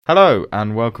Hello,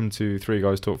 and welcome to Three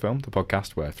Guys Talk Film, the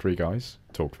podcast where three guys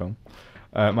talk film.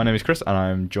 My name is Chris, and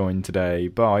I'm joined today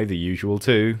by the usual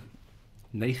two,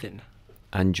 Nathan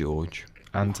and George.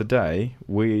 And today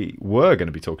we were going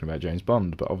to be talking about James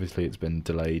Bond, but obviously it's been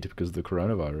delayed because of the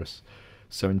coronavirus.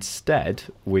 So instead,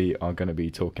 we are going to be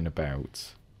talking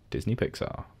about Disney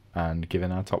Pixar and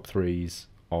giving our top threes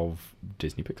of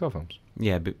Disney Pixar films.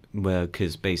 Yeah,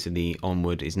 because basically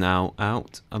Onward is now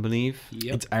out, I believe.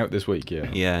 Yep. It's out this week, yeah.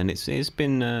 Yeah, and it's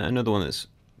been another one that's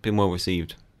been well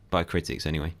received by critics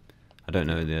anyway. I don't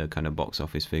know the kind of box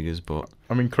office figures, but...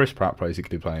 I mean, Chris Pratt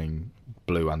basically playing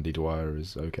Blue Andy Dwyer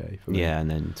is okay for me. Yeah, and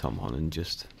then Tom Holland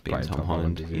just being Playing Tom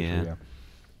Holland. as usual,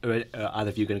 Yeah. Are either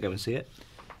of you going to go and see it?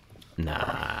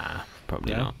 Nah,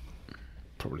 probably No? not.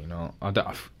 Probably not.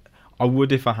 I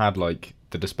would if I had, like,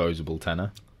 the disposable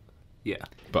tenner, Yeah.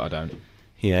 but I don't.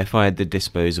 Yeah, if I had the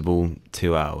disposable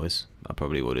 2 hours, I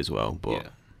probably would as well. But Yeah.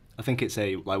 I think it's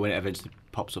like when it eventually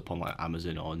pops up on like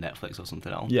Amazon or Netflix or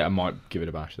something else. Yeah, I might give it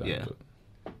a bash then. Yeah.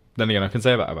 But then again, I can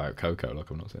say that about Coco,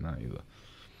 like, I'm not saying that either.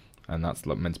 And that's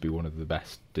like meant to be one of the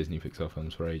best Disney Pixar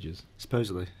films for ages.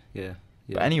 Supposedly, yeah.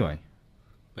 But anyway,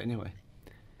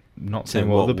 not So saying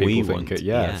what other what we people think. want,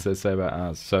 Yeah, yeah. so say about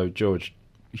ours. So, George,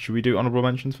 should we do honourable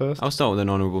mentions first? I'll start with an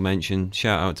honourable mention.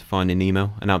 Shout out to Finding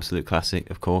Nemo, an absolute classic,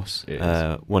 of course. It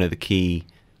is. One of the key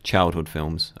childhood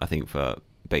films, I think, for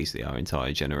basically our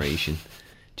entire generation.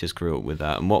 Just grew up with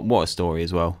that, and what a story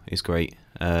as well. It's great.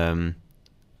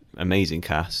 Amazing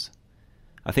cast.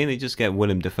 I think they just get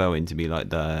Willem Dafoe in to be like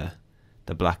the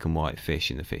black and white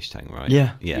fish in the fish tank, right?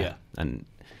 Yeah. Yeah. And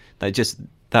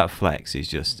that flex is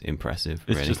just impressive.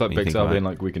 It's really, just like when you think Pixar about being it.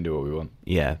 like, we can do what we want.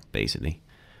 Yeah, basically.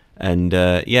 And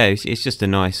it's just a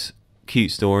nice,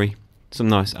 cute story. Some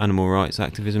nice animal rights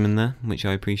activism in there, which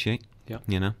I appreciate. Yeah.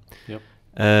 You know. Yep.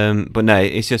 But no,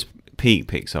 it's just peak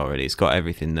Pixar. Really, it's got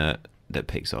everything that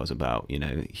Pixar's about. You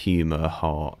know, humor,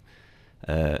 heart,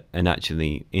 an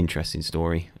actually interesting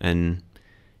story, and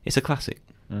it's a classic.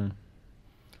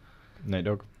 Nate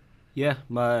Dogg. Yeah,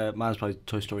 mine's probably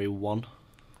Toy Story 1,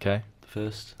 Okay. the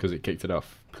first, Because it kicked it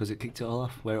off. because it kicked it all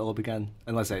off, where it all began.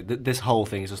 And let's say, this whole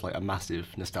thing is just like a massive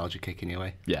nostalgia kick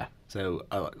anyway. Yeah. So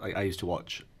I used to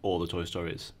watch all the Toy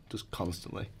Stories, just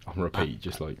constantly. On repeat,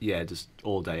 just like... Yeah, just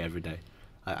all day, every day.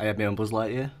 I had my own Buzz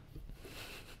Lightyear.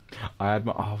 I had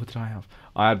my... Oh, what did I have?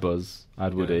 I had Buzz. I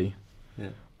had Woody. Yeah.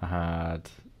 I had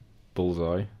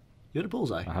Bullseye. You had a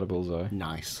Bullseye? I had a Bullseye.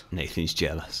 Nice. Nathan's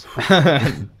jealous.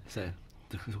 So,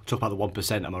 talk about the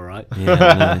 1%, am I right? Yeah,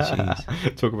 no,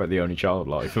 jeez. Talk about the only child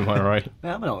life, am I right?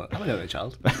 Yeah, I'm an only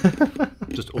child.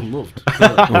 Just unloved.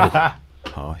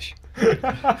 Harsh.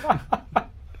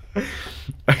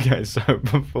 Okay, so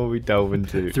before we delve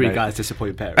into... Three guys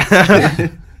disappoint parents.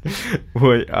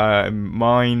 Wait,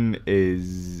 mine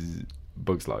is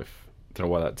Bug's Life. Don't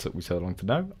know why that took me so long to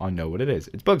know. I know what it is.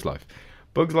 It's Bug's Life.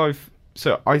 Bug's Life...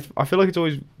 So I feel like it's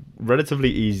always relatively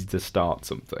easy to start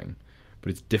something, but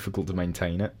it's difficult to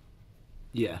maintain it.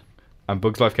 Yeah. And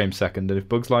Bug's Life came second, and if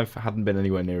Bug's Life hadn't been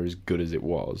anywhere near as good as it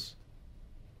was,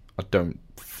 I don't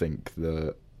think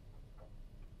that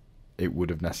it would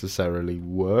have necessarily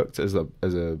worked as a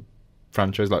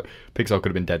franchise. Like, Pixar could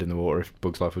have been dead in the water if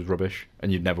Bug's Life was rubbish,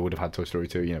 and you never would have had Toy Story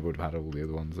 2, you never would have had all the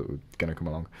other ones that were going to come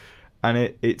along.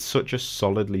 And it's such a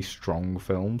solidly strong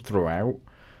film throughout.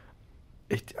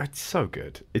 It's so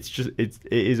good. It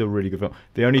is a really good film.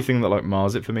 The only thing that like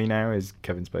mars it for me now is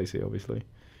Kevin Spacey, obviously.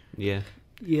 Yeah.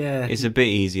 Yeah. It's a bit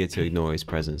easier to ignore his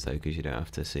presence though, because you don't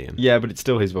have to see him. Yeah, but it's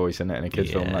still his voice in it in a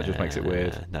kids film, and that just makes it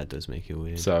weird. That does make it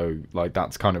weird. So like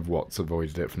that's kind of what's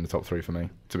avoided it from the top three for me,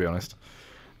 to be honest.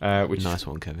 Which nice is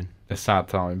one, Kevin. a sad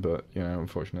time, but you know,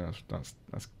 unfortunately,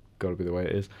 that's got to be the way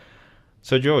it is.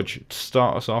 So George,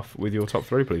 start us off with your top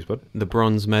three, please, bud. The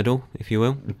bronze medal, if you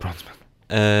will. Bronze medal.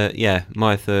 Yeah,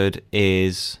 my third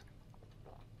is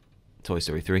Toy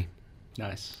Story 3.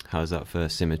 Nice. How's that for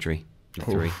symmetry? The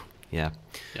 3. Oof. Yeah.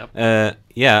 Yep.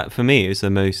 Yeah, for me, it was the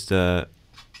most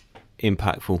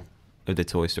impactful of the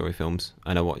Toy Story films.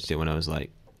 And I watched it when I was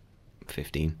like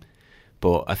 15.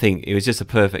 But I think it was just a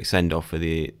perfect send-off for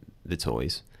the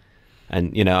toys.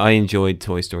 And, you know, I enjoyed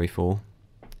Toy Story 4.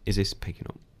 Is this picking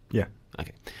up? Yeah.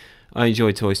 Okay. I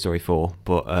enjoyed Toy Story 4,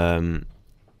 but...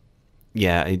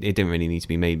 yeah, it didn't really need to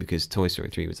be made because Toy Story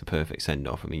 3 was the perfect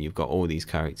send-off. I mean, you've got all these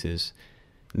characters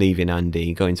leaving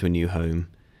Andy, going to a new home,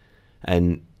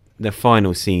 and the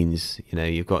final scenes, you know,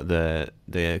 you've got the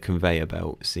conveyor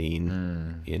belt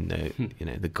scene in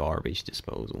the garbage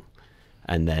disposal,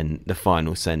 and then the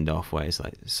final send-off where it's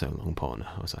like, so long, partner.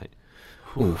 I was like,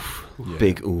 oof, Yeah.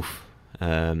 big oof.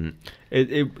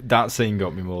 That scene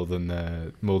got me more than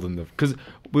the because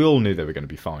we all knew they were going to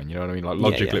be fine. You know what I mean? Like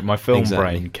logically, yeah, my film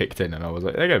exactly. brain kicked in, and I was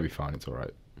like, they're going to be fine. It's all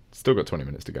right. Still got 20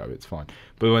 minutes to go. It's fine.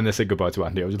 But when they said goodbye to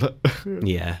Andy, I was just like,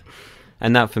 Yeah,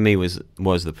 and that for me was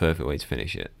the perfect way to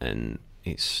finish it. And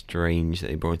it's strange that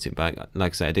they brought it back.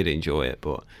 Like I said, I did enjoy it,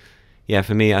 but yeah,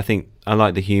 for me, I think I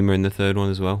like the humour in the third one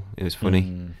as well. It was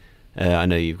funny. I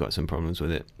know you've got some problems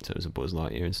with it, so it was a Buzz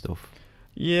Lightyear and stuff.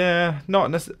 Yeah, not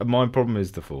necessarily. My problem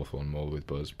is the fourth one more with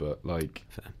Buzz, but like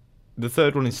Fair. the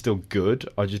third one is still good.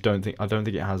 I don't think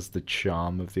it has the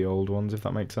charm of the old ones, if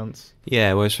that makes sense.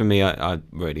 Yeah, whereas for me, I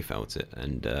really felt it,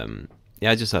 and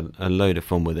yeah, I just had a load of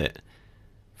fun with it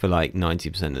for like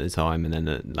 90% of the time, and then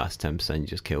the last 10%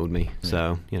 just killed me. Yeah.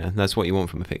 So that's what you want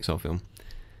from a Pixar film.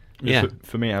 Yeah, Yeah,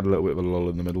 for me, it had a little bit of a lull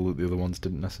in the middle that the other ones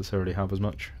didn't necessarily have as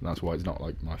much. And that's why it's not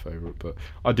like my favourite, but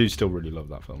I do still really love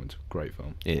that film. It's a great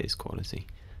film. it is quality,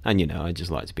 and I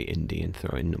just like to be indie and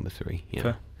throw in number 3.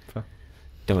 Fair.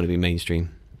 Don't want to be mainstream.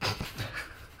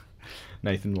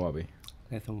 Nathan Wabi.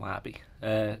 Nathan Wabi.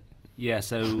 Yeah,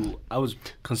 so I was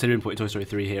considering putting Toy Story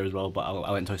 3 here as well, but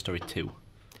I went Toy Story 2.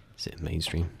 Is it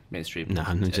mainstream? Mainstream. No,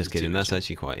 I'm just Two kidding. That's mainstream.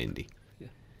 actually quite indie. Yeah.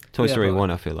 Toy Yeah, Story but-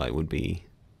 1, I feel like would be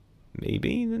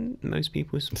maybe than most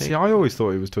people's pick. See, I always thought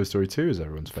it was Toy Story 2 as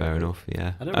everyone's favourite. Fair enough,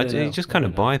 yeah. I don't really know. It just I kind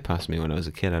of don't know. bypassed me when I was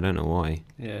a kid. I don't know why.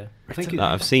 Yeah. I think Like,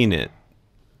 I've seen it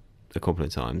a couple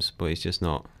of times, but it's just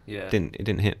not. yeah. It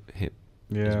didn't hit as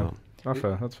Yeah, well. that's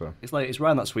fair. It's like it's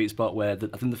around that sweet spot where I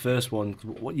think the first one.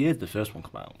 What year did the first one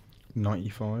come out?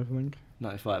 95, I think.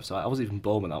 95. So I wasn't even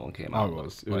born when that one came I out.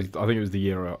 was. Like, I think it was the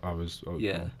year I was.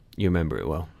 yeah. You remember it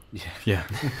well. Yeah. Yeah.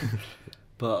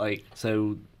 But like,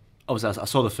 so obviously I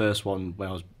saw the first one when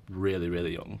I was really,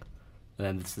 really young, and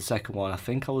then the second one. I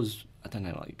think I was, I don't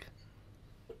know, like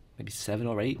maybe 7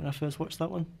 or 8 when I first watched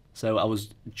that one. So I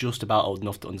was just about old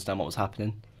enough to understand what was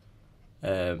happening.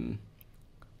 Plus,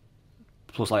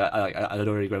 like I had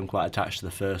already grown quite attached to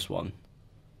the first one.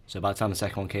 So by the time the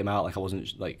second one came out, like I was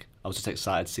just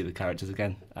excited to see the characters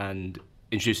again, and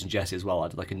introducing Jessie as well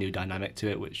added like a new dynamic to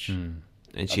it, which And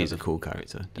she's a cool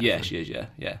character. yeah, definitely. she is,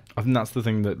 yeah. I think that's the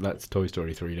thing that lets Toy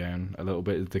Story 3 down a little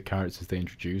bit. Is the characters they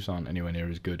introduce aren't anywhere near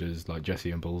as good as like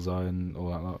Jessie and Bullseye and all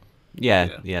that lot. Yeah,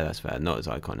 that's fair. Not as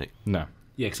iconic. No.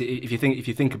 Yeah, because if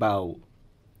you think about,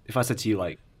 if I said to you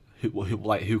like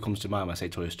who comes to mind when I say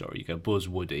Toy Story, you go Buzz,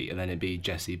 Woody, and then it'd be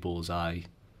Jessie, Bullseye,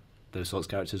 those sorts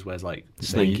of characters. Whereas like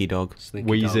Slinky Dog. Slinky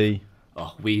Wheezy. Dog.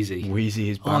 Oh, Wheezy. Wheezy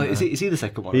is Oh, banter. is he the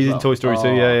second one? He's as in well? Toy Story 2,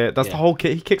 Oh, yeah. That's the whole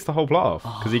he kicks the whole plot off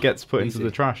because he Oh, gets put into Wheezy.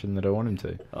 the trash and they don't want him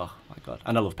to. Oh my god,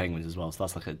 and I love penguins as well, so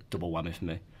that's like a double whammy for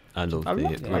me. I love I the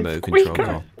love remote the control squeaker.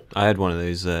 car. I had one of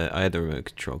those. I had the remote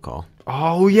control car.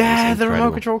 Oh yeah, It's the remote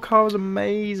incredible. control car was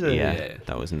amazing. Yeah,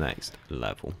 that was next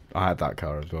level. I had that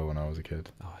car as well when I was a kid.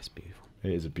 Oh, it's beautiful.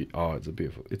 It is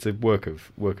it's a work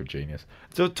of genius.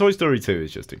 So Toy Story 2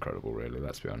 is just incredible, really.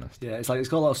 Let's be honest. Yeah, it's like it's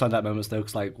got a lot of standout moments though,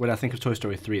 because like when I think of Toy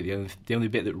Story 3, the only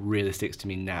bit that really sticks to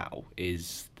me now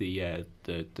is the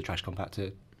trash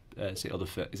compactor. Is it a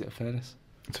furnace?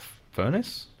 It's a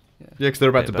furnace. Yeah. Yeah, because they're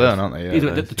about Bit to of burn, both. aren't they? Yeah.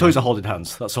 Either both, the toys yeah. are holding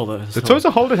hands. That's all. The toys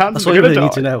are holding hands. That's They're all you gonna really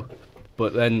need to die. know.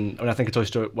 But then when I think of Toy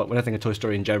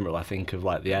Story in general, I think of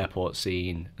like the airport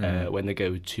scene when they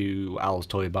go to Al's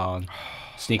toy barn,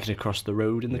 sneaking across the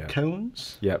road in the Yeah.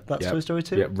 cones. Yep, That's yep, Toy Story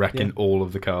 2. Yep, wrecking all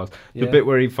of the cars. The Yeah. bit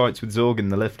where he fights with Zorg in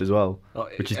the lift as well, Oh,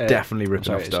 which is definitely ripping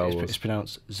sorry, off Star it's, Wars. It's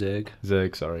pronounced Zerg.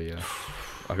 Zerg, sorry, yeah.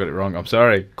 I got it wrong. I'm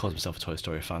sorry. Calls himself a Toy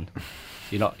Story fan.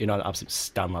 You're not an absolute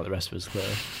stan like the rest of us,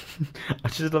 clearly. I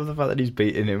just love the fact that he's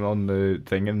beating him on the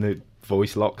thing and the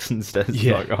voice locks instead. It's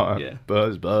Yeah, like, oh, yeah.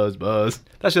 Buzz, Buzz, Buzz.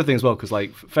 That's the other thing as well, because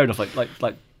like fair enough,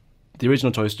 like the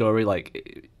original Toy Story,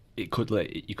 like it could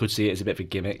like you could see it as a bit of a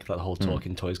gimmick, like the whole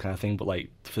talking toys kind of thing. But like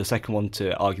for the second one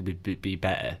to arguably be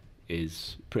better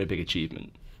is a pretty big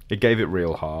achievement. It gave it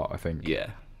real heart, I think.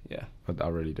 Yeah. I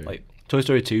really do. Like Toy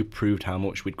Story 2 proved how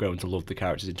much we'd grown to love the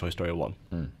characters in Toy Story 1.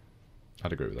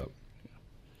 I'd agree with that.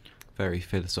 Very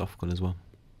philosophical as well.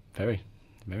 Very,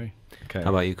 very. Okay. How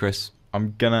about you, Chris?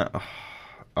 I'm gonna.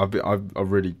 I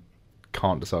really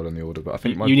can't decide on the order, but I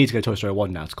think You need to go Toy Story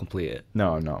 1 now to complete it.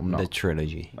 No, I'm not. I'm The not.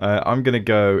 trilogy. I'm gonna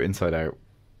go Inside Out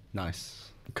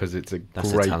Nice. because it's a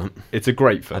That's the great. talent. It's a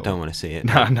great film. I don't want to see it.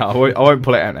 No, I won't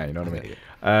pull it out now. You know what I mean?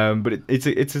 But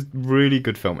it's a really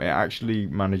good film. It actually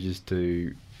manages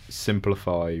to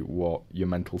simplify what your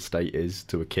mental state is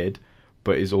to a kid,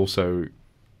 but is also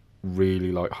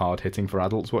really like hard hitting for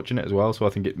adults watching it as well. So I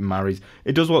think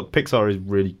it does what Pixar is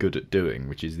really good at doing,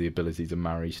 which is the ability to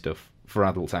marry stuff for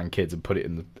adults and kids and put it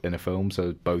in a film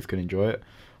so both can enjoy it.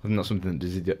 I think that's something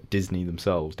that Disney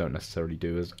themselves don't necessarily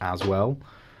do as well.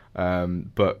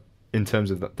 But in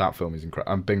terms of that film is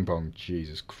incredible. And Bing Bong,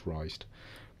 Jesus Christ,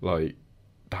 like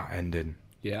that ending.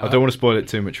 Yeah, I don't want to spoil it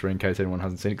too much for in case anyone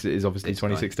hasn't seen it, because it is obviously It's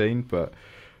 2016. But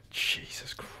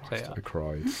Jesus Christ, yeah. I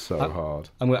cried so hard.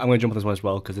 I'm going to jump on this one as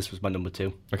well because this was my number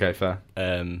 2. Okay, fair.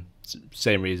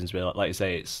 Same reasons, really. Like you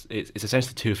say, it's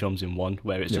essentially 2 films in one,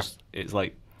 where it's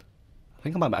like, I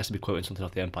think I might actually be quoting something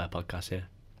off the Empire podcast here.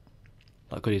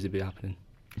 That could easily be happening.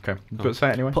 Okay, but say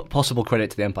it anyway. Possible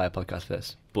credit to the Empire podcast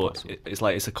first, but it's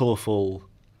like it's a colourful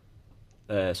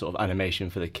sort of animation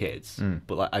for the kids,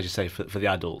 but like as you say, for the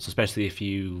adults, especially if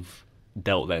you've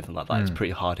dealt with anything like that, it's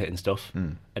pretty hard hitting stuff,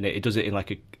 and it does it in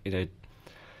like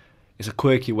it's a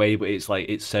quirky way, but it's like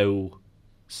it's so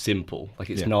simple. Like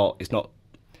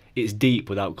it's deep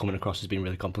without coming across as being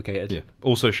really complicated. Yeah.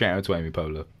 Also, shout out to Amy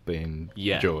Poehler being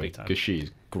Joy, big time. because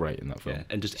she's great in that film. Yeah,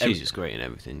 and She's just great in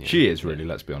everything. Yeah. She is really.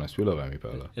 Let's be honest, we love Amy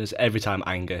Poehler. Just every time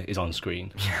anger is on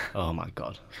screen. Oh my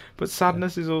god. But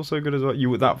sadness is also good as well.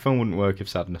 That film wouldn't work if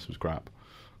sadness was crap.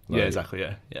 Yeah, exactly.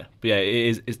 Yeah. But yeah, it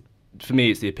is. It's, for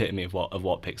me, it's the epitome of what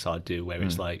Pixar do, where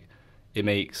it's like it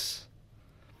makes,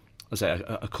 let's say,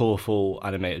 a colourful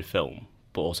animated film,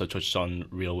 but also touches on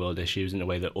real world issues in a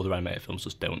way that other animated films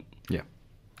just don't. Yeah,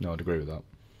 no, I'd agree with that.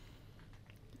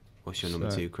 What's your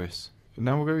number 2, Chris?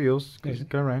 Now we'll go with yours.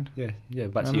 Go around. Yeah.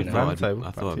 Back to No, you no, now. Round the table, I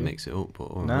back thought to I'd you. mix it up, but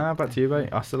all right. Nah, back to you, mate.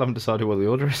 I still haven't decided what the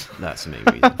order is. That's the main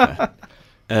reason.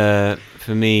 Fair.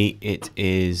 For me, it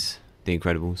is The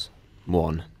Incredibles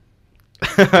 1.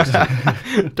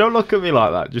 Don't look at me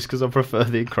like that, just because I prefer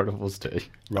The Incredibles 2.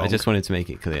 Wrong. I just wanted to make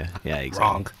it clear. Yeah,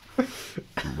 exactly.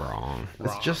 Wrong.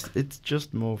 It's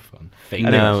just more fun. Fake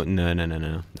No.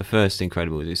 news. The first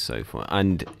Incredibles is so fun,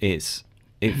 and it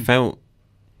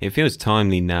feels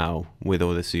timely now with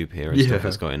all the superhero stuff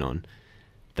that's going on.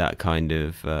 That kind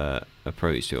of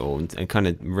approach to it all, and kind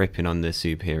of ripping on the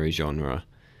superhero genre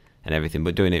and everything,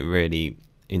 but doing it really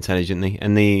intelligently.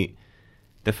 And the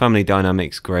family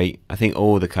dynamic's great. I think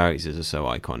all the characters are so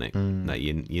iconic that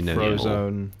you know them all.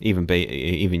 Frozone.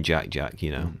 Even Jack,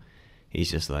 you know. He's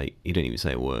just like, he don't even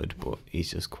say a word, but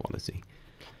he's just quality.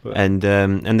 But, and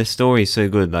the story is so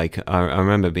good. Like I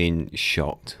remember being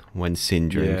shocked when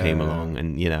Syndrome came along,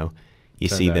 and you know, you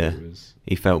see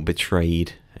he felt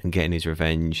betrayed and getting his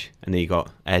revenge, and then you got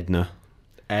Edna,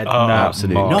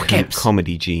 absolute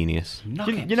comedy genius.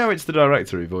 You know, it's the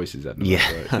director who voices Edna.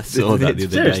 Yeah, right? I saw that the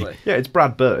other seriously? day. Yeah, it's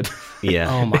Brad Bird. Yeah,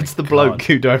 Oh my It's the bloke God.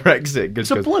 who directs it.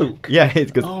 It's a bloke. Yeah,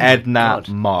 it's because Oh my Edna God.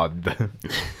 Mod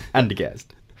and a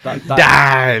guest. That-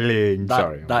 Darling. That,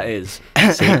 Sorry. that is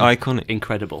See, iconic,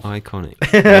 incredible. iconic.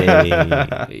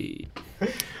 Hey.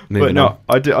 But Moving no, on.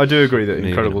 I do agree that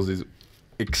Moving Incredibles is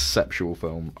exceptional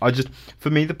film. For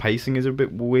me, the pacing is a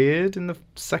bit weird in the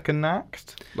second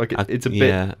act. Like it's a bit.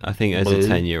 Yeah, I think as a blue.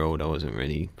 10-year-old, I wasn't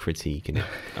really critiquing it.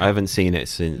 I haven't seen it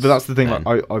since. But that's the thing. then.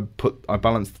 Like, I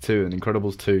balanced the two, and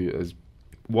Incredibles 2 as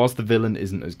whilst the villain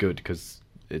isn't as good because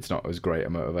it's not as great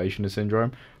a motivation as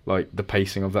Syndrome. Like the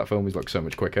pacing of that film is like so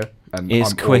much quicker, and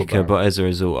It's I'm all quicker, about but as a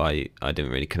result, I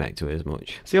didn't really connect to it as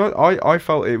much. See, I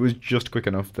felt it was just quick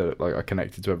enough that like I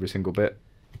connected to every single bit.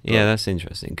 Yeah, that's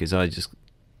interesting because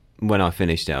when I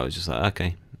finished it, I was just like,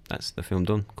 okay, that's the film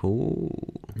done.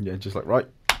 Cool. Yeah, just like right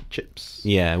chips.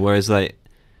 Yeah, whereas like,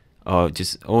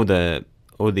 just all the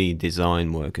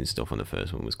design work and stuff on the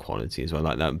first one was quality as well.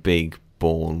 Like that big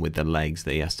Born with the legs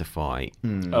that he has to fight.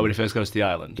 Oh, when he first goes to the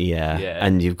island. Yeah, Yeah.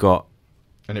 and you've got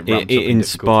And it ramps up in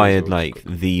inspired difficulty like as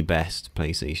well. the best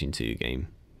PlayStation 2 game.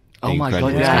 Oh The my God,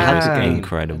 Incredibles yeah, I had game. the game.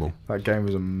 Incredible. That game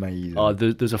was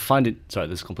amazing. There's a Finding... Sorry,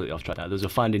 this is completely off track now. There's a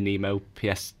Finding Nemo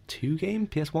PS2 game?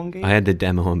 PS1 game? I had the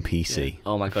demo on PC.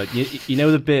 Oh my God. You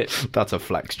know the bit... That's a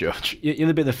flex, Judge. You know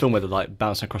the bit of the film where they're like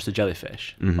bouncing across the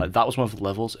jellyfish? Like that was one of the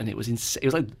levels, and it was insane.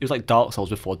 It was like Dark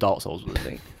Souls before Dark Souls was a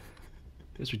thing.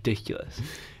 It was ridiculous.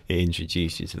 It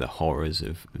introduced you to the horrors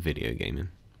of video gaming.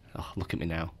 Oh, look at me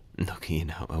now. Look, you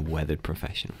know, a weathered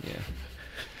professional.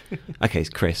 Yeah. Okay,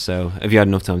 Chris, so have you had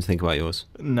enough time to think about yours?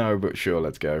 No, but sure,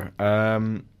 let's go. I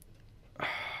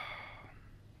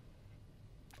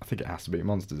think it has to be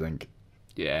Monsters Inc.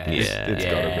 Yeah. It's gotta be.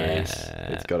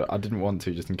 Yeah. It's gotta. I didn't want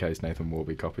to just in case Nathan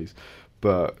Warby copies,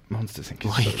 but Monsters Inc.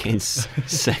 is Why are you so getting good.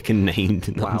 second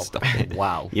named Wow. non-stop?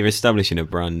 Wow. You're establishing a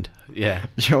brand. Yeah.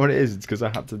 Do you know what it is? It's because I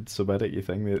had to sub-edit your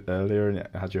thing earlier, and it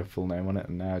had your full name on it,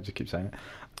 and now I just keep saying it.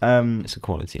 It's a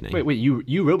quality name. Wait,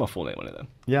 you wrote my full name on it then?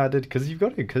 Yeah, I did, because you've got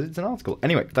to, because it's an article.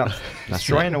 Anyway, that's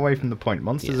straying away from the point.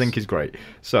 Monsters Yes. Inc. is great.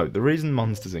 So, the reason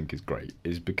Monsters Inc. is great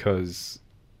is because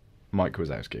Mike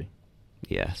Wazowski,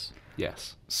 Yes.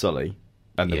 Yes. Sully,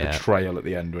 and the Yeah. betrayal at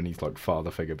the end when his like father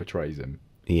figure betrays him.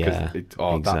 Yeah,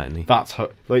 exactly. That's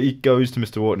like he goes to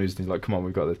Mr. Wharton, who's like, "Come on,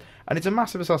 we've got this," and it's a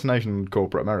massive assassination on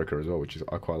corporate America as well, which is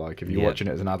I quite like. If you're watching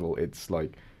it as an adult, it's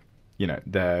like, you know,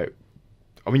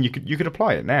 I mean, you could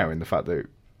apply it now in the fact that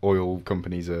oil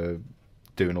companies are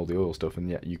doing all the oil stuff, and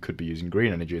yet you could be using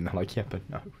green energy, and they're like, yeah, but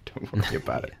no, don't worry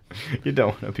about it. You don't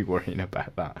want to be worrying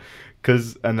about that,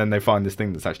 and then they find this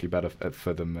thing that's actually better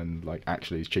for them, and like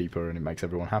actually is cheaper, and it makes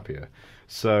everyone happier.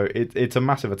 So it's a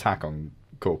massive attack on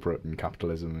corporate and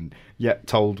capitalism, and yet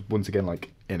told once again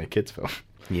like in a kids film.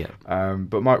 Yeah.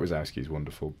 But Mike Wazowski's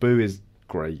wonderful. Boo is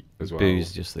great as well.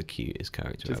 Boo's just the cutest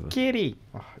character ever. Kitty.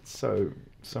 Oh, it's so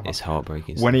it's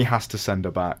heartbreaking. When he has to send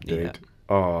her back, dude. Yeah.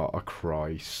 Oh, I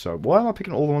cry so. Why am I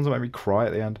picking all the ones that make me cry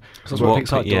at the end? That's what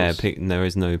Pixar does. There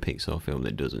is no Pixar film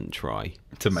that doesn't try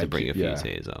to bring a few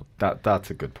tears up. That's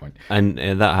a good point. And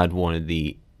that had one of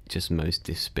the just most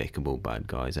despicable bad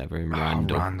guys ever in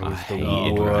Randall. I hated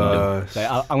Randall.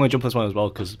 I'm going to jump on this one as well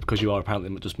because you are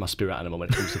apparently just my spirit animal when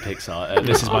it comes to Pixar.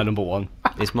 This is my number one.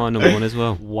 It's my number one as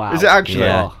well. Wow. Is it actually?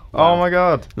 Yeah. Wow. Oh my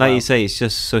god. Like you say, it's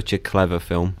just such a clever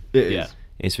film. It is. Yeah.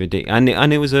 It's ridiculous.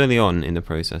 And it was early on in the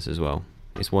process as well.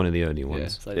 It's one of the early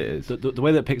ones. Yeah, like, it is. The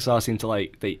way that Pixar seem to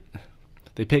like they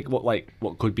pick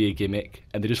what could be a gimmick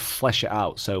and they just flesh it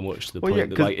out so much to the point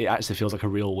that like it actually feels like a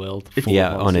real world.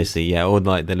 Yeah, honestly, yeah, or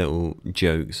like the little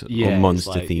jokes or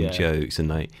monster themed jokes, and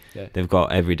like they've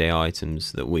got everyday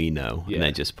items that we know, and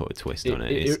they just put a twist on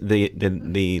it. It's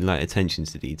the like attention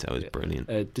to detail is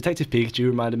brilliant. Detective Pikachu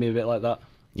reminded me a bit like that.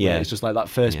 Yeah, it's just like that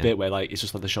first bit where like it's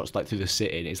just like the shots like through the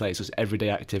city, and it's like it's just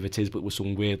everyday activities, but with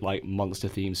some weird like monster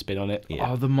themed spin on it.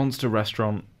 Yeah. Oh, the monster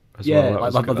restaurant.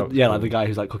 Like the guy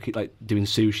who's like cooking, like doing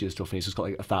sushi and stuff, and he's just got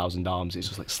like 1,000 arms. He's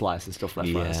just like slicing stuff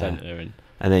left, right, and centre.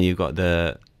 And then you've got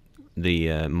the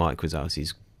Mike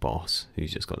Wazowski's boss,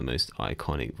 who's just got the most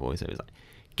iconic voice. It was like,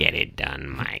 "Get it done,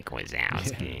 Mike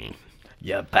Wazowski.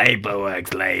 Your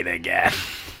paperwork's late again."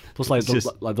 Plus, like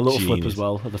the little flip as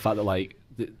well of the fact that like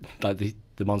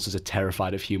the monsters are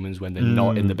terrified of humans when they're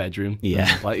not in the bedroom.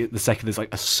 Yeah, like the second there's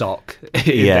like a sock. And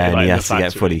he has to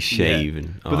get fully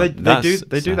shaven. Yeah. But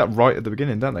they do that right at the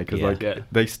beginning, don't they?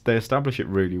 Because they establish it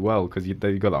really well because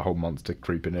they got that whole monster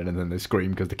creeping in, and then they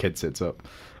scream because the kid sits up,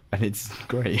 and it's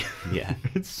great. Yeah,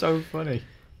 it's so funny.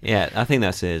 Yeah, I think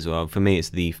that's it as well. For me, it's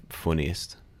the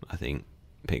funniest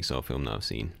Pixar film that I've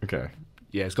seen. Okay.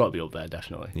 Yeah, it's got to be up there,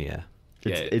 definitely. Yeah.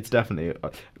 It's definitely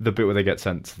the bit where they get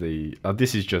sent to the.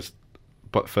 This is just,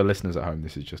 but for listeners at home,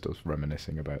 this is just us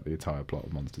reminiscing about the entire plot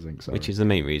of Monsters Inc. Which is the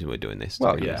main reason we're doing this.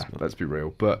 Well, yeah, let's be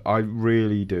real. But I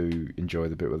really do enjoy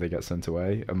the bit where they get sent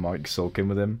away and Mike's sulking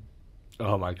with him.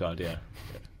 Oh my god, yeah.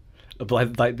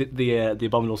 But like the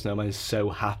Abominable Snowman is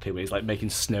so happy when he's like making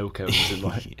snow cones and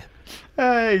like,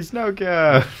 hey, snow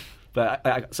cone. But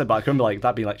I can remember like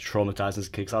that being like traumatizing as a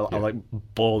kid. I like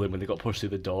bawling when they got pushed through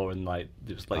the door and like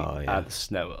it was like out the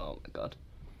snow. Oh my god!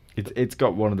 It's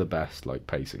got one of the best like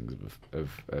pacings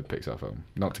of a Pixar film.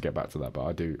 Not to get back to that, but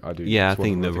I do. Yeah, I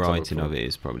think the writing of it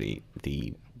is probably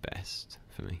the best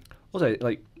for me. Also,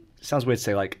 like it sounds weird to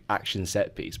say like action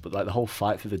set piece, but like the whole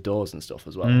fight through the doors and stuff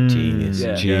as well. Genius.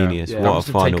 Yeah. What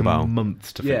a final battle!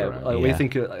 Months to figure out. Like, when you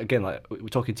think again, like we're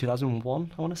talking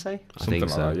 2001, I want to say. I think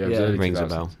so. Like that. Yeah, it rings a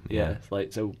bell. Yeah,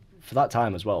 like so for that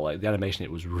time as well. Like the animation,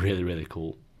 it was really really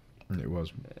cool. It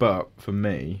was, but for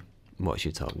me, what's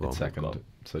your top one? Second.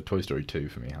 So Toy Story 2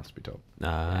 for me has to be top.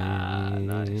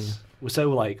 Nice. We're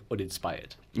so like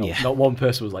uninspired. Not one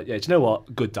person was like, yeah, do you know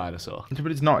what? Good dinosaur.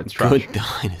 But it's not. It's trash. Good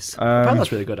dinosaur. Apparently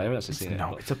that's really good. I haven't actually seen it.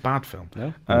 No, it's a bad film.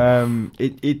 No.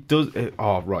 It does.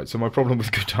 Right. So my problem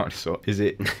with Good Dinosaur is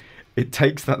it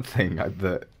takes that thing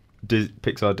that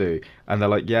Pixar do, and they're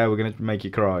like, yeah, we're gonna make you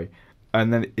cry,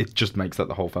 and then it just makes that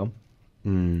the whole film.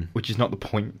 Which is not the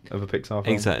point of a Pixar film.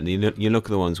 Exactly. You look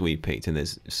at the ones we picked, and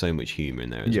there's so much humour in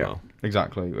there as well.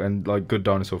 Exactly. And like Good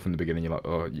Dinosaur from the beginning, you're like,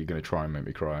 oh, you're going to try and make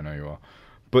me cry. I know you are.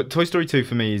 But Toy Story 2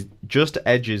 for me is just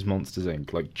edges Monsters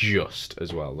Inc. Like just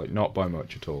as well, like not by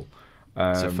much at all.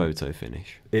 It's a photo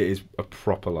finish. It is a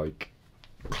proper like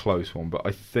close one, but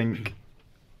I think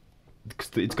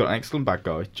it's got an excellent bad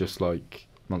guy, just like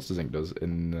Monsters Inc. does.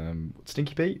 In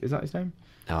Stinky Pete, is that his name?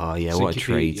 Oh yeah, Stinky what a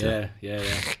traitor! Yeah.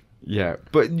 Yeah,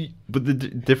 but the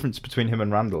difference between him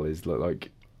and Randall is that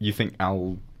like you think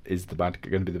Al is going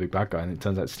to be the big bad guy, and it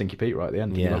turns out it's Stinky Pete right at the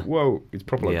end. Yeah. You're like, whoa, it's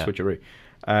proper like switcheroo.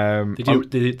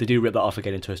 They do rip that off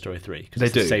again in Toy Story 3. They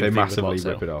do. They massively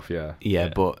rip it off. Yeah.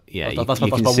 But you that's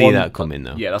can my see one, that coming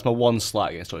though. Yeah, that's my one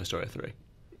slight against Toy Story 3.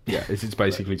 Yeah, it's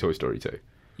basically Toy Story 2.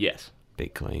 Yes.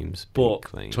 Big claims. But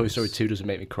Toy Story 2 doesn't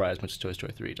make me cry as much as Toy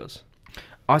Story 3 does.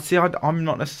 I'm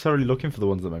not necessarily looking for the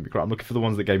ones that made me cry. I'm looking for the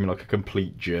ones that gave me like a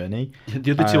complete journey.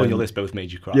 The other two on your list both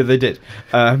made you cry. Yeah, they did.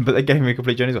 But they gave me a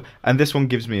complete journey as well. And this one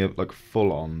gives me a like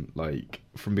full on, like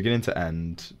from beginning to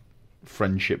end,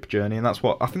 friendship journey. And I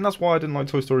think that's why I didn't like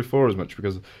Toy Story 4 as much,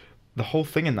 because the whole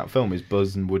thing in that film is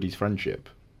Buzz and Woody's friendship.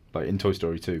 Like in Toy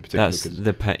Story 2 particularly.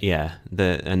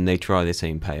 That's and they try the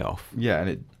same payoff. Yeah, and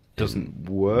it doesn't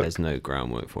work. There's no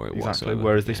groundwork for it Exactly. whatsoever.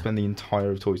 Whereas they spend the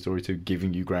entire of Toy Story 2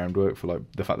 giving you groundwork for like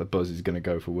the fact that Buzz is going to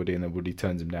go for Woody, and then Woody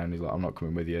turns him down. And he's like, "I'm not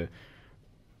coming with you,"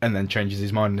 and then changes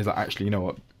his mind and he's like, "Actually, you know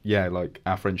what? Yeah, like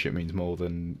our friendship means more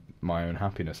than my own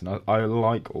happiness." And I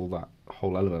like all that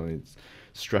whole element. It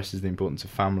stresses the importance of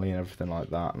family and everything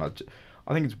like that. And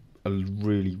I think it's a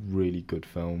really, really good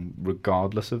film,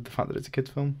 regardless of the fact that it's a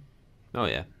kids' film. Oh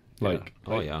yeah. Like,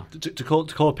 To call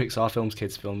Pixar films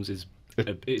kids' films is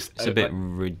it's a bit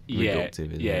reductive,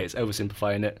 isn't it? Yeah, it's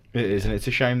oversimplifying it. It is, and it's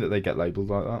a shame that they get labelled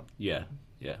like that. Yeah.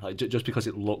 Like just because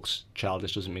it looks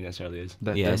childish doesn't mean necessarily is.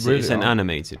 It's an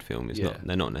animated film. It's not.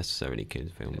 They're not necessarily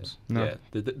kids' films. Yeah. No.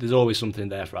 Yeah, there's always something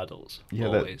there for adults. Yeah,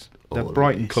 always. They're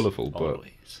bright and colourful, but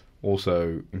Always.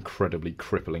 also incredibly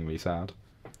cripplingly sad.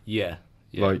 Yeah.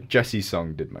 Like Jessie's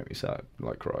song did make me sad,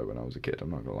 like cry when I was a kid.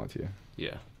 I'm not gonna lie to you.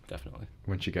 Yeah, definitely.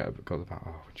 When she got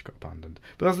abandoned.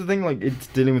 But that's the thing, like it's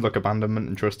dealing with like abandonment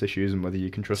and trust issues and whether you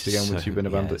can trust again once you've been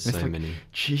abandoned. So it's like, many.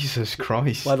 Jesus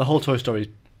Christ. Well, the whole Toy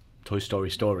Story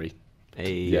story.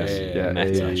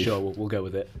 Meta. Sure, we'll go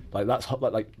with it. Like that's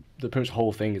like the pretty much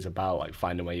whole thing is about like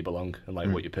finding where you belong and like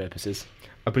what your purpose is.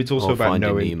 But it's also Or about Finding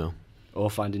knowing Nemo. Or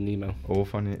Finding Nemo.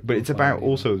 But it's about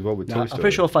also as well with Toy I'm Story.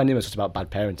 pretty sure Finding Nemo is just about bad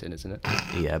parenting, isn't it?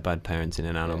 Yeah, bad parenting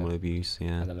and animal abuse.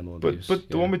 Yeah. And animal But abuse.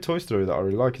 the one with Toy Story that I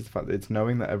really like is the fact that it's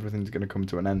knowing that everything's going to come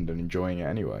to an end and enjoying it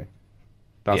anyway.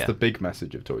 That's the big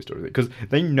message of Toy Story, because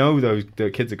they know the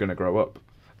kids are going to grow up,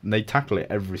 and they tackle it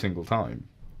every single time.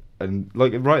 And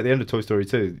like right at the end of Toy Story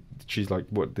 2, she's like,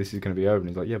 "What? This is going to be over?" And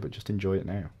he's like, "Yeah, but just enjoy it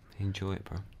now." Enjoy it,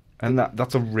 bro. And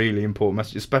that's a really important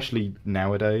message, especially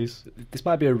nowadays. This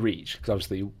might be a reach because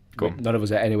obviously none of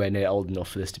us are anywhere near old enough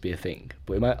for this to be a thing.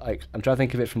 But it might, like, I'm trying to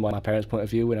think of it from like my parents' point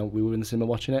of view when we were in the cinema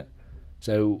watching it.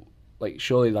 So like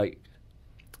surely like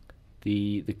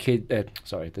the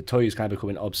toy is kind of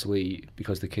becoming obsolete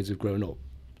because the kids have grown up.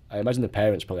 I imagine the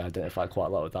parents probably identify quite a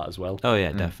lot with that as well. Oh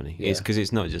yeah, definitely. Yeah. It's because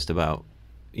it's not just about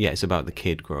it's about the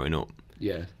kid growing up.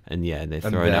 Yeah. And they're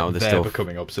throwing out the they're stuff.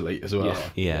 becoming obsolete as well.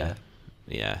 Yeah,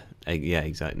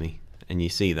 exactly. And you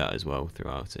see that as well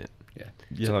throughout it.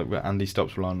 Yeah, like where Andy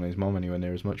stops relying on his mom anywhere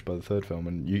near as much by the third film,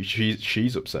 and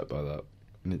she's upset by that,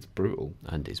 and it's brutal.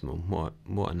 Andy's mum,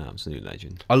 what an absolute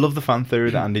legend. I love the fan theory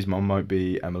that Andy's mom might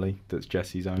be Emily, that's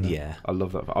Jessie's owner. Yeah. I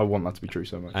love that. I want that to be true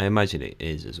so much. I imagine it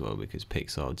is as well, because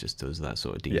Pixar just does that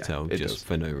sort of detail just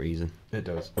for no reason. It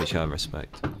does. Which I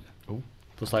respect. Oh.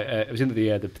 Plus, like, it was in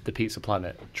the Pizza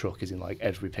Planet truck is in like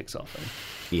every Pixar film.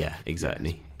 Yeah,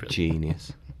 exactly.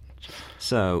 Genius.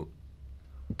 So,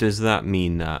 does that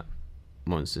mean that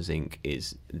Monsters Inc.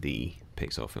 is the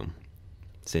Pixar film?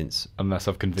 Unless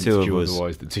I've convinced you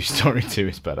otherwise that Toy Story 2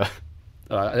 is better.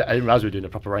 I didn't realize we were doing a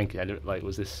proper ranking. I didn't, like,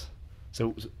 was this...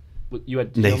 So, you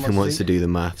had... Nathan wants to do the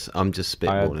maths. I'm just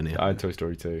spitballing here. I had Toy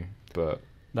Story 2, but...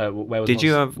 No, where was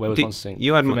Monsters Inc.?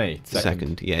 You had For me,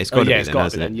 second. Yeah, it's got to be then,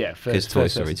 hasn't it? Yeah, because Toy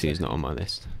Story 2 is not on my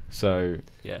list. So,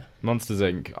 yeah, Monsters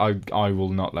Inc. I will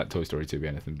not let Toy Story 2 be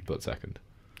anything but second.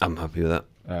 I'm happy with that.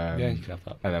 Yeah, you can have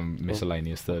that. And then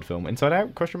miscellaneous third film. Inside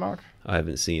Out? Question mark? I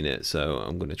haven't seen it, so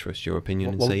I'm going to trust your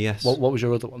opinion and say yes. What was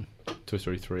your other one? Toy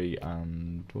Story 3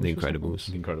 and... The Incredibles.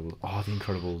 The Incredibles. Oh, The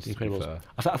Incredibles. The Incredibles.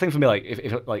 I think for me, like,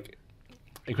 if like,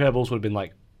 Incredibles would have been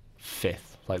like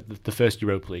fifth, like the first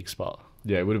Europa League spot.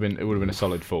 Yeah, it would have been a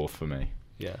solid fourth for me.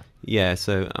 Yeah. Yeah,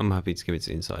 so I'm happy to give it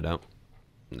to Inside Out.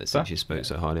 Since you spoke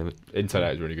so highly of it. Inside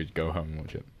Out is really good. Go home and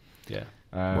watch it. Yeah.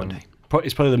 One day.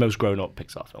 It's probably the most grown-up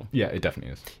Pixar film. Yeah, it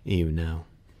definitely is. Even now.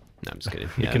 No, I'm just kidding.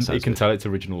 Yeah, you can tell its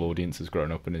original audience has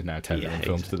grown up and is now tailoring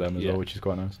films to them as well, which is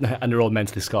quite nice. And they're all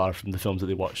mentally scarred from the films that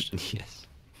they watched. Yes.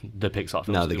 The Pixar films.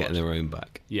 Now they're getting their own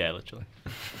back. Yeah, literally.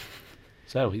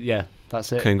 So, yeah,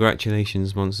 that's it.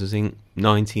 Congratulations, Monsters Inc.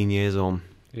 19 years on.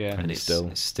 Yeah. And it's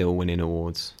still winning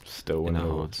awards. Still winning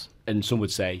awards. And some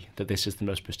would say that this is the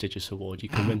most prestigious award you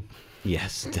can win.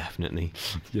 Yes, definitely.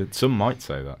 Yeah, some might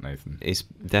say that, Nathan. It's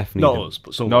definitely not us,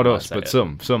 but some. Not us, but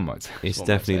some might say. It's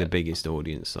definitely the biggest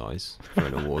audience size for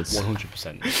an awards.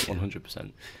 100%.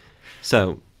 100%.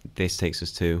 So this takes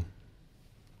us to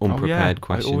unprepared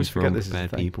questions for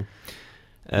unprepared people.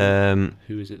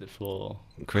 Who is it for?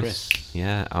 Chris.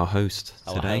 Yeah, our host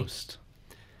today.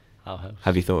 Our host.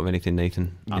 Have you thought of anything,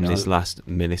 Nathan, in this last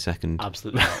millisecond?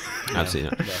 Absolutely not.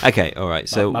 Absolutely not. Okay, all right.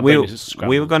 So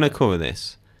we were going to cover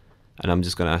this and I'm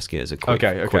just going to ask it as a quick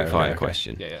fire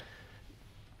question. Yeah.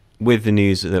 With the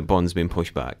news that Bond's been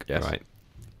pushed back, Yes. right?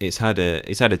 It's had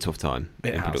a tough time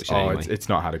in production anyway. It's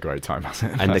not had a great time, has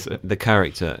it? And the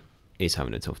character is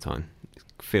having a tough time.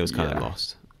 Feels kind of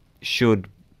lost. Should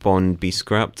Bond be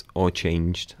scrapped or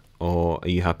changed, or are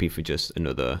you happy for just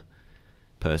another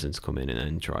person to come in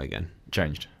and try again?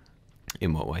 Changed.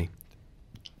 In what way?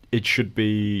 It should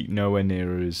be nowhere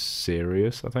near as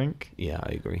serious, I think. Yeah,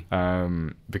 I agree.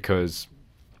 Because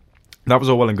that was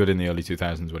all well and good in the early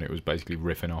 2000s when it was basically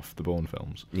riffing off the Bourne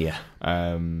films. Yeah.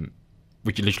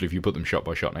 Which literally, if you put them shot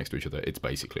by shot next to each other, it's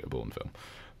basically a Bourne film.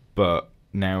 But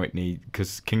now it needs,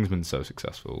 because Kingsman's so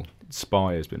successful,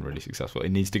 Spy has been really successful. It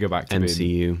needs to go back to MCU.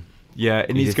 being, yeah,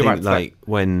 it needs to go back to like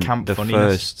when camp the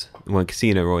funniness. when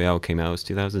Casino Royale came out, it was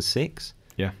 2006.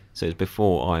 Yeah. So it was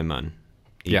before Iron Man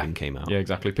even came out. Yeah,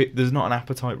 exactly. There's not an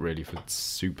appetite really for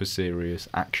super serious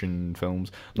action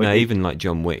films. No, even like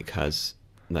John Wick has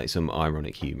like some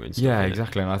ironic humour and stuff. Yeah, in it.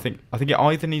 exactly. And I think it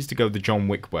either needs to go the John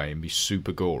Wick way and be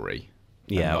super gory.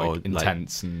 Yeah, and, or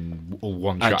intense and all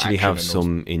one-shot actually action have and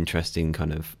some interesting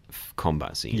kind of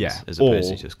combat scenes, Yeah, as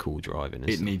opposed or to just cool driving. And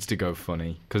it stuff. needs to go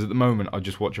funny, because at the moment I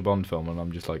just watch a Bond film and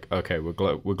I'm just like, okay, we're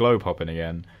globe hopping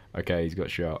again. Okay, he's got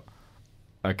shot.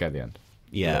 Okay, the end.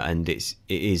 Yeah, and it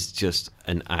is just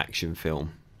an action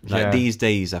film. Like Yeah. these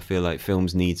days, I feel like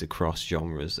films need to cross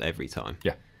genres every time.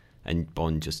 Yeah, and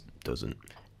Bond just doesn't.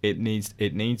 it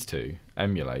needs to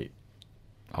emulate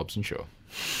Hobbs and Shaw.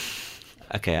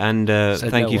 Okay, and Said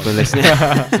thank no you one. for listening.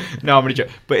 No, I'm really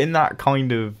joking. But in that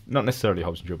kind of, not necessarily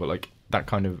Hobbs and Shaw, but like that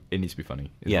kind of, it needs to be funny.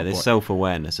 is Yeah, my there's point.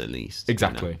 self-awareness at least. you know.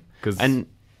 Exactly. Cause And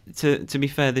to be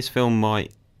fair, this film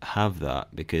might have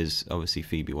that because obviously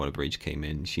Phoebe Waller-Bridge came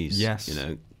in. She's Yes.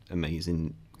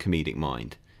 amazing comedic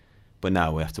mind. But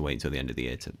now we have to wait until the end of the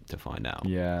year to find out.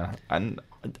 yeah, and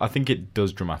I think it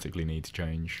does dramatically need to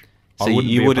change. So I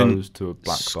wouldn't you be wouldn't opposed to a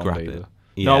black Bond scrap either.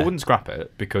 it? No, I Yeah. wouldn't scrap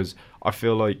it because I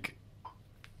feel like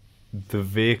the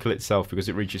vehicle itself, because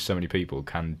it reaches so many people,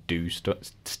 can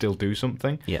still do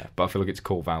something. Yeah. But I feel like its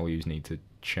core values need to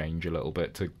change a little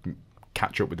bit to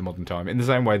catch up with the modern time, in the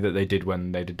same way that they did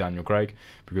when they did Daniel Craig,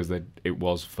 because it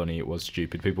was funny, it was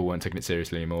stupid, people weren't taking it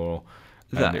seriously anymore,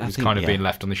 and it was kind of being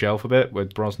left on the shelf a bit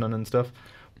with Brosnan and stuff.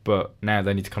 But now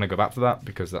they need to kind of go back to that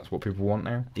because that's what people want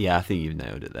now. Yeah, I think you've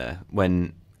nailed it there.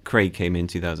 When Craig came in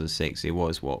 2006, it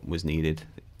was what was needed,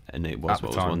 and it was At the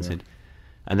what time, was wanted.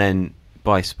 And then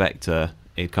by Spectre,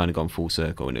 it kind of gone full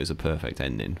circle, and it was a perfect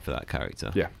ending for that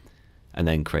character. Yeah. And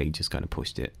then Craig just kind of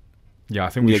pushed it. Yeah, I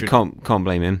think we You should. can't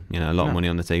blame him. A lot of No. money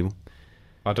on the table.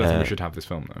 I don't think we should have this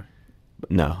film though.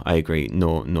 But no, I agree.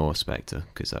 Nor Spectre,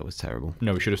 because that was terrible.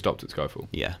 No, we should have stopped at Skyfall.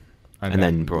 Yeah. And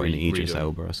then brought in Idris redone.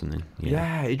 Elba or something.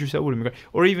 Yeah, Idris Elba would have been great.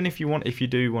 Or even if you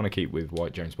do want to keep with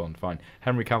white James Bond, fine.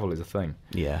 Henry Cavill is a thing.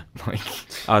 Yeah. Like,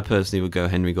 I personally would go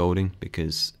Henry Golding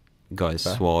because guy's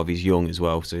Fair. suave. He's young as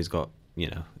well, so he's got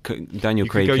Daniel You could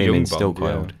Craig go came young in still Bond, quite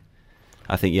yeah. old.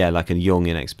 I think like a young,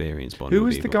 inexperienced Bond. who would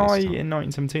was be the what guy this in time.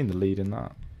 1917, the lead in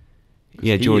that?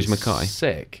 Yeah, He George is Mackay.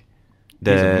 Sick. He's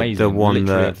The amazing. one Literally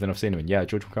that everything I've seen him in. Yeah,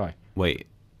 George Mackay. wait,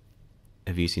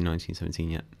 have you seen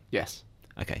 1917 yet? Yes.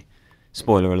 Okay.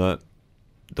 Spoiler alert.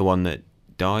 The one that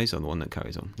dies or the one that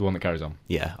carries on? The one that carries on.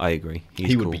 Yeah, I agree. He's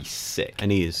He cool. would be sick.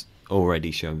 And he has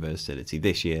already shown versatility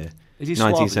this year. Is he suave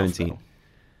enough, 1917.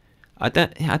 I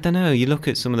don't know. You look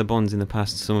at some of the Bonds in the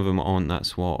past, some of them aren't that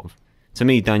suave. To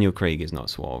me, Daniel Craig is not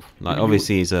suave. Like, You-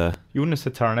 obviously, he's a You wouldn't have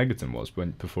said Taron Egerton was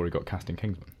before he got cast in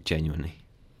Kingsman. genuinely.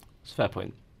 It's a fair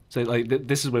point. So, like,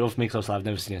 this is weird for me because I've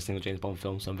never seen a single James Bond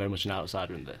film, so I'm very much an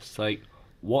outsider in this. So, like,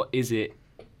 what is it?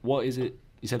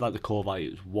 You said, like, the core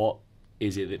values. What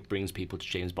is it that brings people to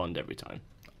James Bond every time?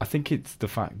 I think it's the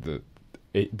fact that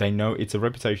they know it's a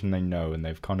reputation they know, and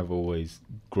they've kind of always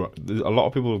a lot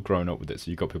of people have grown up with it. So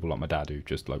you've got people like my dad who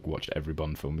just like watched every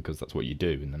Bond film because that's what you do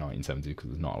in the 1970s because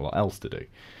there's not a lot else to do.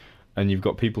 And you've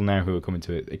got people now who are coming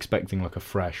to it expecting like a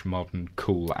fresh, modern,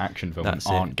 cool action film That's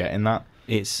and it. aren't getting that.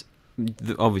 It's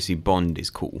obviously Bond is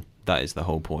cool. That is the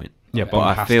whole point. Yeah, Okay. Bond But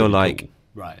I has to feel be like cool.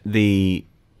 Right. the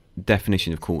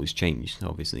definition of cool has changed,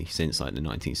 obviously, since like the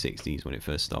 1960s when it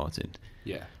first started.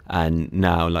 Yeah. And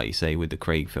now, like you say, with the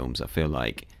Craig films, I feel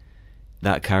like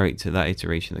that character, that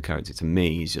iteration of the character, to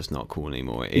me, is just not cool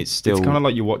anymore. It's still It's kind of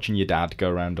like you're watching your dad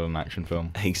go around on an action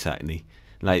film. exactly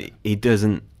like he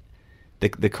doesn't.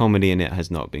 The comedy in it has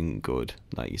not been good,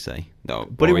 like you say. No,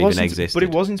 But or it even wasn't. existed. But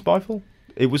it was in Spyfall.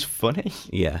 It was funny.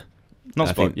 Yeah. Not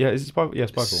I Spy. think- Yeah, is it Spyfall? Yeah,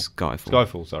 Spyfall. Skyfall.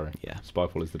 Skyfall. Sorry. Yeah.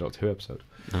 Spyfall is the Doctor Who episode.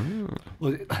 Oh.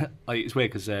 Well, like, it's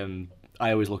weird because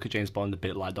I always look at James Bond a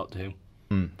bit like Doctor Who.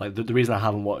 Mm. Like, the reason I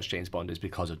haven't watched James Bond is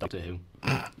because of Doctor Who.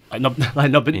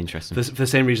 not been Interesting. for the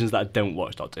same reasons that I don't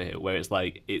watch Doctor Who, where it's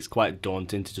like it's quite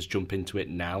daunting to just jump into it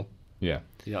now. Yeah.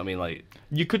 You know what I mean? Like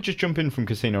You could just jump in from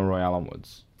Casino Royale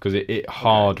onwards, because it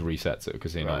hard resets at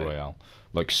Casino Right. Royale.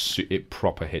 Like, it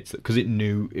proper hits it, because it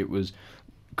knew it was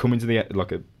coming to the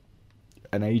like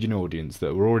an aging audience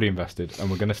that were already invested and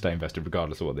were going to stay invested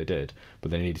regardless of what they did, but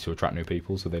they needed to attract new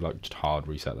people, so they like just hard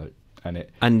reset that.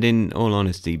 And in all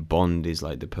honesty, Bond is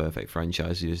like the perfect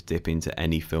franchise to just dip into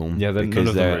any film. Yeah, none because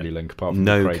of them there really link apart from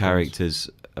the no Craig ones. characters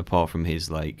apart from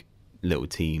his like little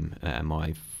team at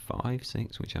MI5,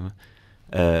 6, whichever,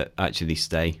 actually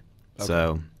stay. Okay.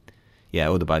 So yeah,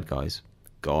 all the bad guys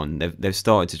gone. They've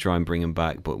started to try and bring them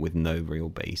back, but with no real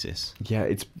basis. Yeah,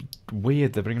 it's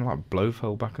weird. They're bringing like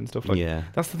Blofeld back and stuff. Like, Yeah.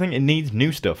 that's the thing. It needs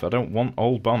new stuff. I don't want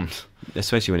old Bond.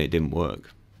 Especially when it didn't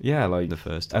work Yeah, like the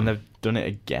first time. and they've done it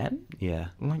again. Yeah.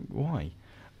 Like, why?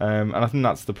 And I think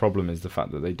that's the problem, is the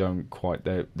fact that they don't quite.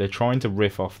 They're trying to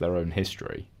riff off their own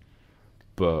history,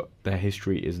 but their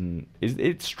history isn't.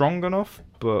 It's strong enough,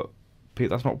 but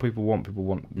that's not what people want. People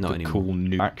want Not the anymore. cool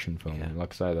new action film. Yeah.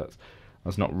 Like I say,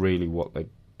 that's not really what they're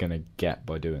gonna get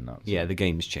by doing that. So. Yeah, the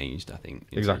game's changed, I think.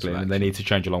 in Exactly, terms of and they action. need to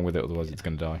change along with it, otherwise it's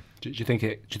gonna die. do you think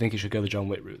it should go the John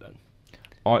Wick route then?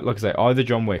 Like I say, either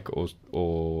John Wick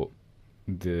or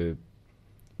the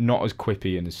not as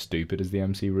quippy and as stupid as the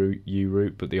MCU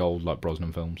route, but the old like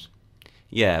Brosnan films.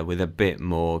 Yeah, with a bit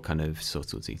more kind of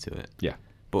subtlety to it. Yeah.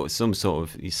 But some sort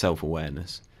of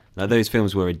self-awareness. Like, those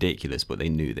films were ridiculous, but they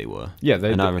knew they were. Yeah,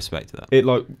 and I respect that.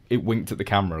 It winked at the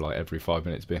camera like every 5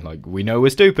 minutes, being like, "We know we're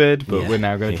stupid, but Yeah. we're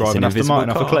now going to It's drive an an Aston invisible Martin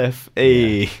off a car." cliff."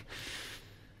 Hey.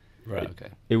 Right. Okay.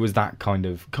 It was that kind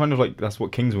of like that's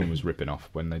what Kingsman was ripping off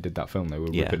when they did that film. They were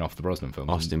Yeah. ripping off the Brosnan films.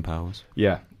 Austin Powers.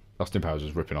 Yeah, Austin Powers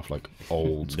was ripping off like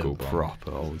old school The Bond.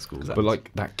 proper old school. But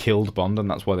like that killed Bond, and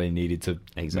that's why they needed to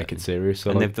make Exactly. it serious.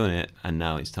 So and like, they've done it, and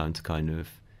now it's time to kind of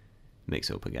mix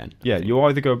it up again. I yeah, think. you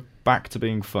either go back to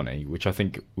being funny, which I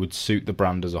think would suit the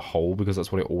brand as a whole because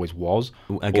that's what it always was.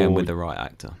 Again, or- with the right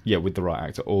actor. Yeah, with the right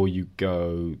actor, or you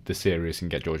go the serious and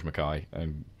get George Mackay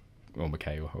or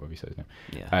McKay or however you say his name,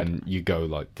 Yeah. and you go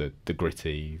like the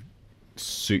gritty.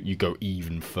 You go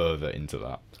even further into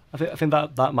that. I think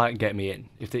that might get me in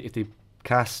if they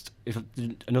cast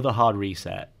another hard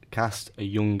reset, cast a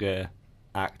younger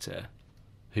actor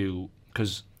who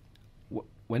because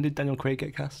when did Daniel Craig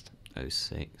get cast?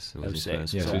 06 was his 06,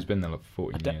 first Yeah, film. so he's been there like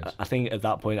 14 years. I think at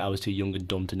that point I was too young and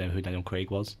dumb to know who Daniel Craig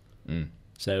was. Mm.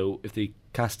 So if they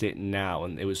cast it now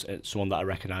and it was someone that I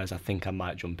recognise, I think I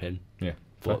might jump in. Yeah,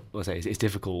 But let's say it's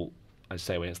difficult. I'd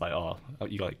say when it's like, oh,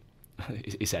 you got like.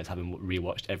 He says having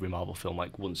rewatched every Marvel film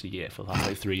like once a year for the last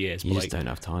like 3 years. You but, just like, don't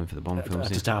have time for the Bond films. I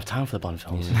do just you? don't have time for the Bond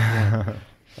films. Yeah.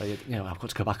 Like, you know, I've got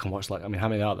to go back and watch like, I mean, how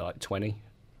many are there? Like 20?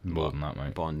 more than that,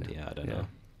 mate. Bond, yeah, I don't Yeah. know.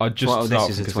 I'd just Well, start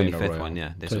this is from the Casino 25th Royale. one,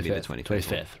 yeah. This will be the 25th.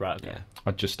 25th, right, okay. Yeah.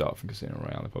 I'd just start from Casino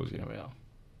Royale if I was you. Here we are.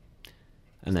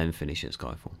 And then finish at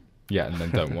Skyfall. Yeah, and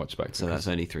then don't watch Spectre. So that's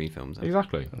only 3 films. Then.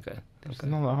 exactly. Okay. It's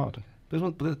not that hard.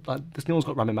 This new one's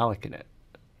got Rami Malek in it.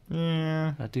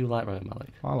 Yeah, I do like Rami Malek.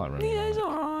 I like Rami Yeah, Malek. he's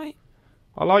alright.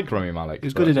 I like Rami Malek.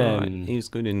 He's but good in Alright. He was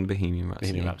good in Bohemian Rhapsody.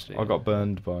 Bohemian Rhapsody. I got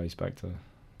burned by Spectre,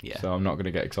 Yeah. so I'm not going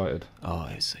to get excited. Oh,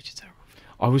 it's such a terrible film.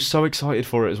 I was so excited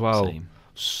for it as well. Same.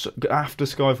 So, after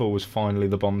Skyfall was finally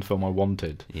the Bond film I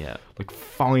wanted. Yeah. Like,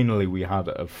 finally we had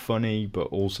a funny but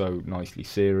also nicely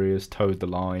serious, towed the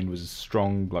line, was a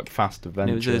strong, like, fast And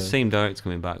adventure. it was the same director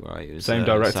coming back, right? It was, Same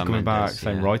director Sam coming Mendes, back,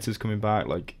 same yeah. writers coming back.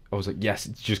 Like, I was like, yes,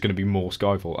 it's just going to be more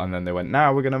Skyfall. And then they went,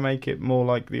 now we're going to make it more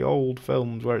like the old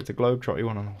films where it's a globetrotty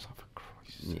one. And I was like, for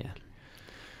Christ's sake. Yeah.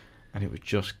 And it was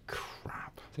just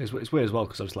crap. It's weird as well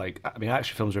because I was like, I mean,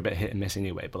 action films are a bit hit and miss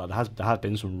anyway, but like, there have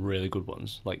been some really good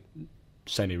ones, like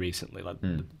semi recently. Like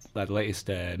the latest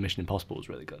Mission Impossible was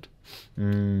really good.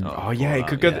 Oh, yeah, it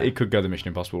could go. yeah. It could go the Mission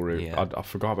Impossible route. Yeah. I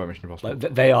forgot about Mission Impossible.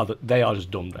 Like they are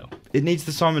just dumb though. It needs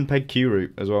the Simon Pegg Q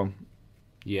route as well.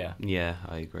 Yeah. Yeah,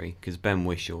 I agree. Because Ben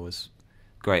Whishaw was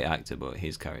a great actor, but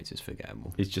his character's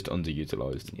forgettable. It's just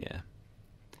underutilized. Yeah.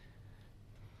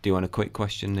 Do you want a quick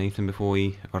question, Nathan, before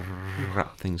we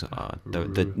wrap things up?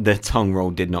 The tongue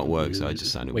roll did not work, so I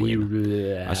just sounded When weird.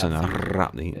 you I just sounded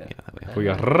wrap the... Yeah. Yeah, that way. We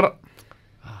got.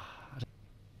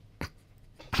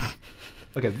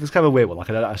 Okay, this is kind of a weird one. Like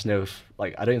I don't actually know if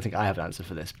I don't think I have an answer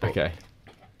for this. But Okay.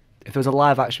 if there was a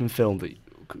live action film that,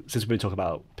 since we've been talking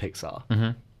about Pixar,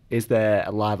 Mhm. is there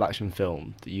a live action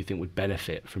film that you think would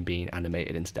benefit from being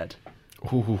animated instead?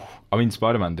 Ooh, I mean,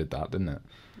 Spider-Man did that, didn't it?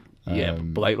 Yeah,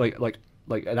 but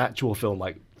like an actual film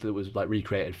like that was like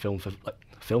recreated film for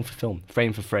film,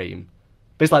 frame for frame.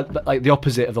 But it's like the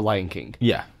opposite of the Lion King,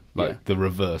 Yeah, like Yeah. the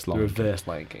reverse line. the reverse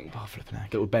Lion King, Oh, flipping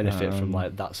heck. that would benefit from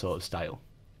like that sort of style.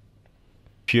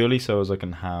 purely so as I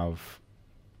can have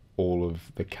all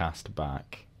of the cast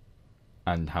back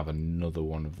and have another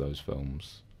one of those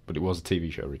films. But it was a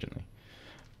TV show originally.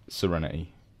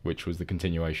 Serenity, which was the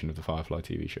continuation of the Firefly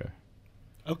TV show.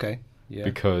 Okay. Yeah.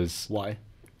 Because Why?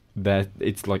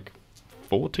 it's like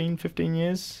 14, 15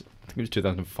 years. I think it was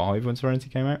 2005 when Serenity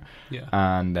came out. Yeah.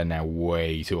 And they're now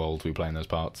way too old to be playing those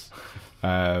parts.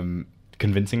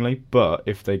 Convincingly. But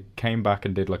if they came back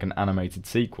and did like an animated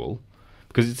sequel,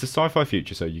 because it's a sci-fi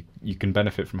future, so you can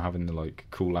benefit from having the like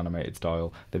cool animated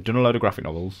style. They've done a load of graphic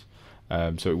novels,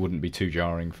 so it wouldn't be too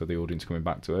jarring for the audience coming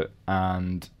back to it.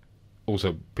 And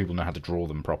also people know how to draw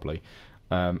them properly.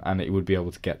 And it would be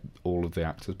able to get all of the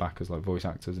actors back as like voice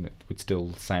actors, and it would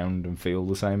still sound and feel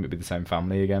the same. It'd be the same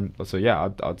family again. So yeah,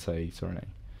 I'd say Serenity.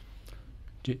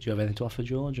 Do you have anything to offer,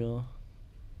 George? Or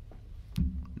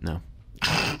No.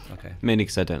 okay. Mainly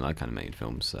because I don't like animated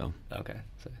films, so. Okay.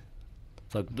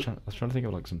 So I was trying to think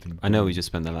of like something. I know we just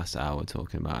spent the last hour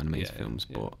talking about animated Yeah, films,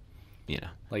 yeah. but, you know.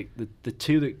 like the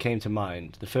two that came to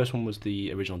mind. The first one was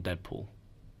the original Deadpool.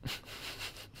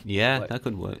 Yeah, Like- that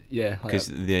could work. Yeah.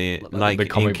 Because like the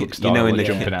comic book you style, know in like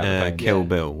the jumping out of the paint. Kill Yeah.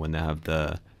 Bill when they have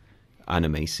the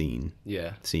anime scene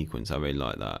yeah. sequence, I really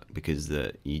like that because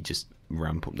you just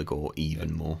ramp up the gore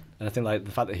even more. And I think like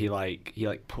the fact that he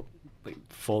put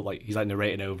he's like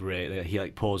narrating over it. He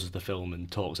like pauses the film and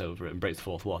talks over it and breaks the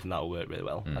fourth wall. And that'll work really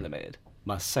well animated.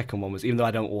 My second one was, even though I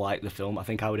don't like the film, I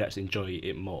think I would actually enjoy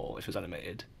it more if it was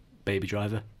animated. Baby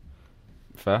Driver,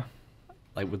 Fair.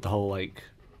 like with the whole like,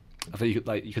 I think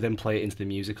you could then play it into the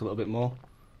music a little bit more,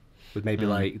 with maybe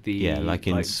like the Like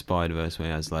in Spider-Verse where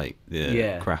it has like the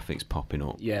Yeah. graphics popping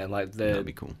up. yeah, like That'd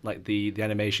be cool. like the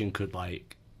animation could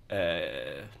like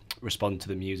respond to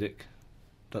the music,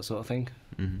 that sort of thing.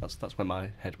 Mhm. That's where my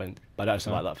head went. But I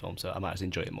actually like that film, so I might actually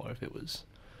enjoy it more if it was.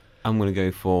 I'm going to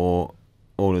go for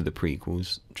all of the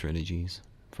prequels trilogies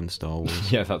from Star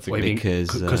Wars. Yeah, that's a What good. do you mean?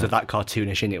 because, Because of that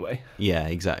cartoonish anyway. Yeah,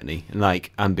 exactly.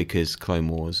 And because Clone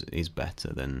Wars is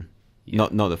better than Yeah.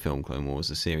 not the film Clone Wars,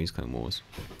 the series Clone Wars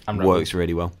And works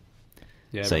really well.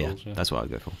 Yeah. So Rebels, yeah, that's what I'd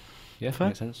go for. yeah. Fair.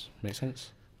 Makes sense. Makes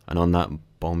sense. And on that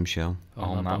bombshell,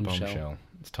 On that bombshell,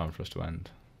 it's time for us to end.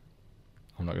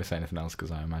 I'm not going to say anything else because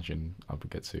I imagine I would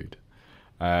get sued.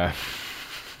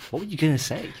 What were you gonna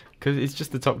say? Because it's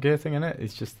just the Top Gear thing, innit?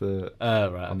 It's just the.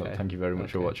 Right. I'm not- Okay. Thank you very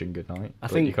much for Okay. watching. Good night. I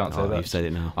But think- you can't say that. you've said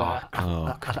it now.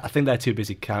 Oh, I think they're too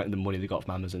busy counting the money they got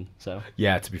from Amazon. So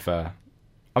Yeah, to be fair.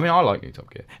 I mean, I like new Top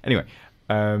Gear. Anyway,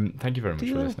 thank you very much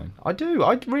Do for you? listening. I do.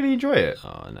 I really enjoy it.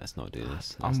 Oh, let's not do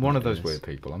this. I'm Let's one not of do those this. weird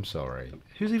people. I'm sorry.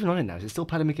 who's even on it now? Is it still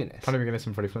Paddy McGuinness? Paddy McGuinness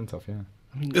and Freddie Flintoff, yeah.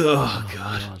 I mean, Oh,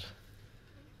 God.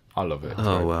 I love it. It's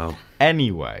Oh great. well.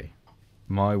 Anyway,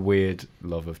 my weird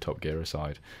love of Top Gear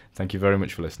aside, thank you very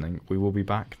much for listening. We will be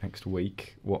back next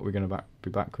week. What we're going to be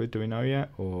back with, do we know yet?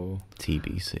 Or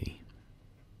TBC.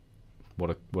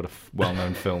 what a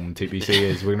well-known film TBC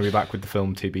is. We're going to be back with the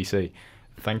film TBC.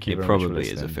 Thank you It very much for probably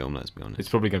listening. is a film. Let's be honest. It's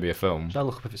probably going to be a film. Should I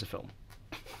look up if it's a film?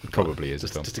 It probably is a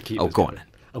Just, film. just to keep. Oh, us go going. on then.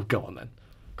 Oh, go on then.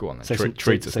 Go on then. Say some-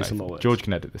 Treat say- us, say some Nathan. more words. George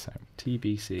can edit this out.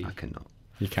 TBC I cannot.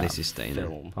 You can. This is staying in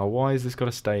film. Oh, why has this got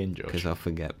to stay in, because George? I'll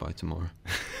forget by tomorrow.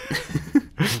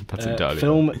 That's entirely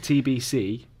film fine.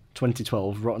 TBC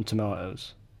 2012 Rotten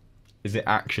Tomatoes. Is it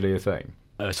actually a thing?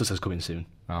 It still says coming soon.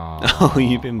 Oh, Oh,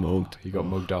 you've been mugged. You got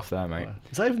mugged off there, mate.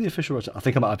 Is that even the official Rotten? I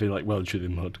think I might have been like well and truly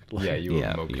mugged. Yeah, you were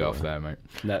Yeah, mugged you off were. there, mate.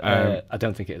 No, I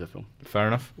don't think it is a film. Fair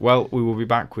enough. Well, we will be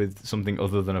back with something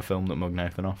other than a film that mugged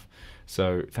Nathan off.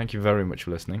 So thank you very much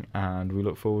for listening, and we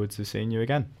look forward to seeing you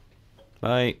again.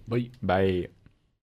 Bye. But Bye.